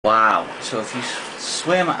Wow. So if you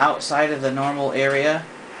swim outside of the normal area,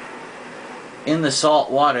 in the salt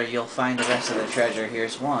water, you'll find the rest of the treasure.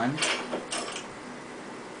 Here's one.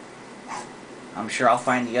 I'm sure I'll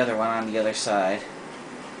find the other one on the other side.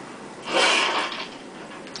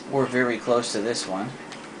 We're very close to this one.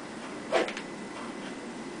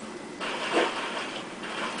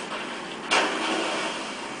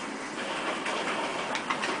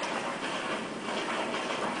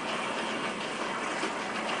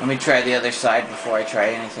 Let me try the other side before I try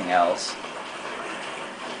anything else.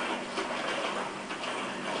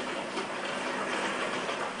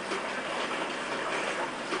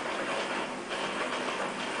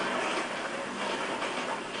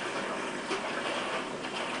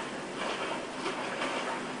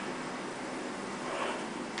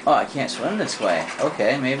 Oh, I can't swim this way.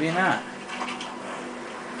 Okay, maybe not.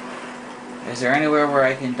 Is there anywhere where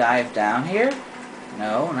I can dive down here?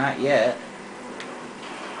 No, not yet.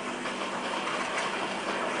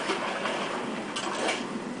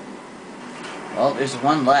 Well, there's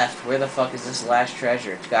one left. Where the fuck is this last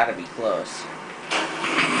treasure? It's gotta be close.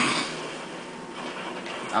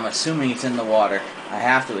 I'm assuming it's in the water. I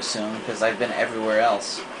have to assume, because I've been everywhere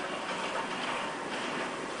else.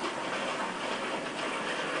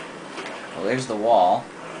 Well, there's the wall.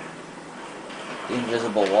 The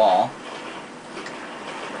invisible wall.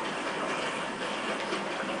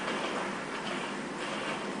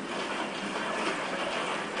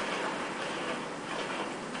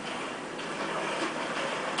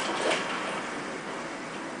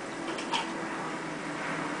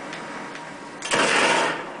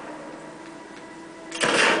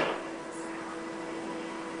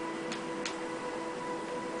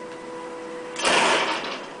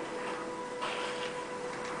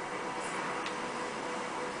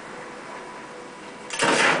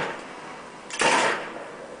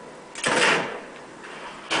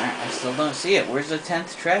 Still don't see it. Where's the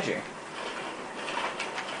 10th treasure?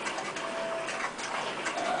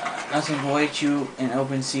 Nothing awaits you in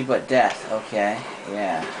open sea but death. Okay,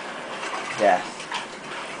 yeah. Death.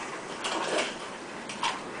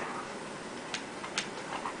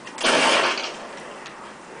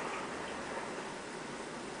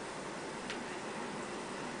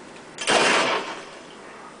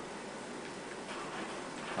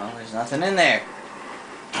 Well, there's nothing in there.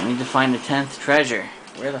 I need to find the 10th treasure.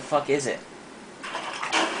 Where the fuck is it?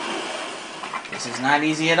 This is not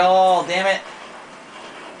easy at all, damn it!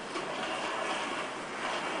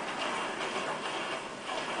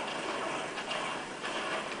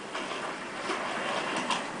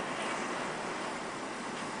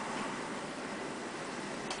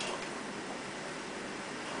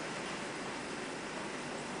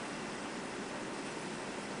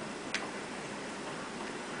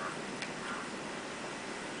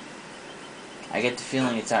 I get the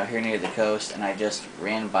feeling it's out here near the coast, and I just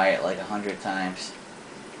ran by it like 100 times.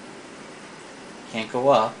 Can't go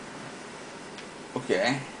up.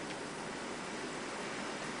 Okay.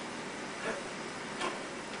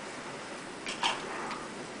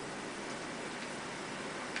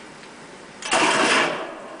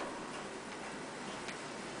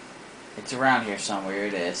 It's around here somewhere,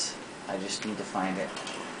 it is. I just need to find it.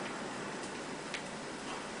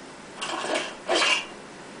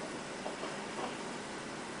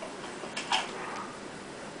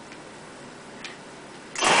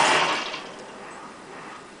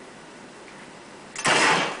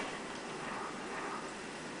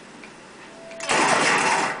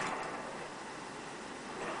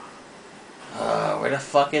 Where the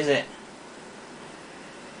fuck is it?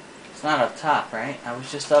 It's not up top, right? I was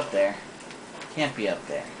just up there. Can't be up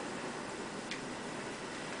there.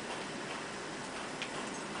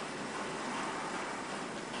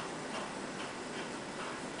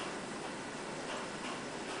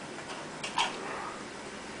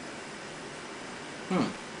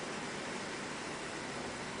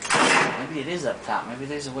 Maybe it is up top. Maybe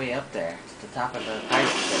there's a way up there. It's the top of the pirate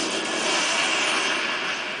ship.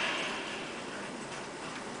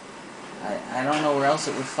 I don't know where else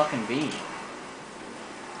it would fucking be.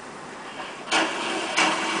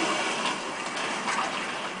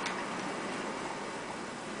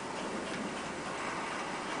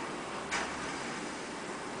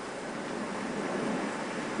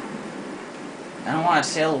 I don't want to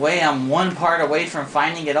sail away. I'm one part away from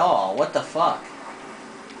finding it all. What the fuck?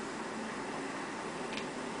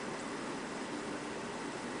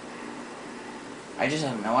 I just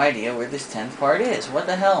have no idea where this 10th part is. What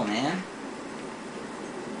the hell, man?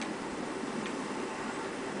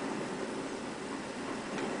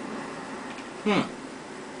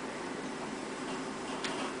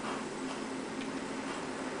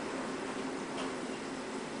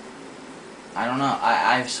 I don't know.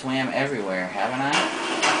 I've swam everywhere, haven't I?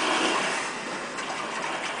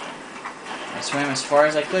 I swam as far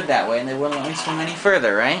as I could that way, and they wouldn't let me swim any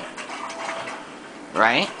further, right?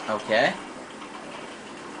 Right? Okay.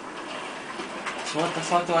 So what the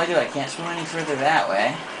fuck do? I can't swim any further that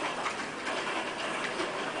way.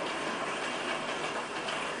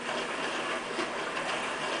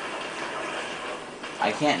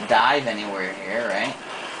 I can't dive anywhere here, right?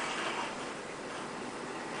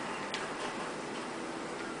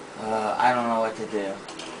 I don't know what to do.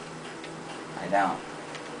 I don't.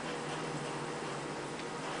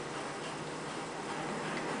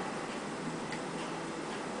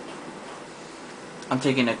 I'm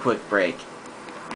taking a quick break.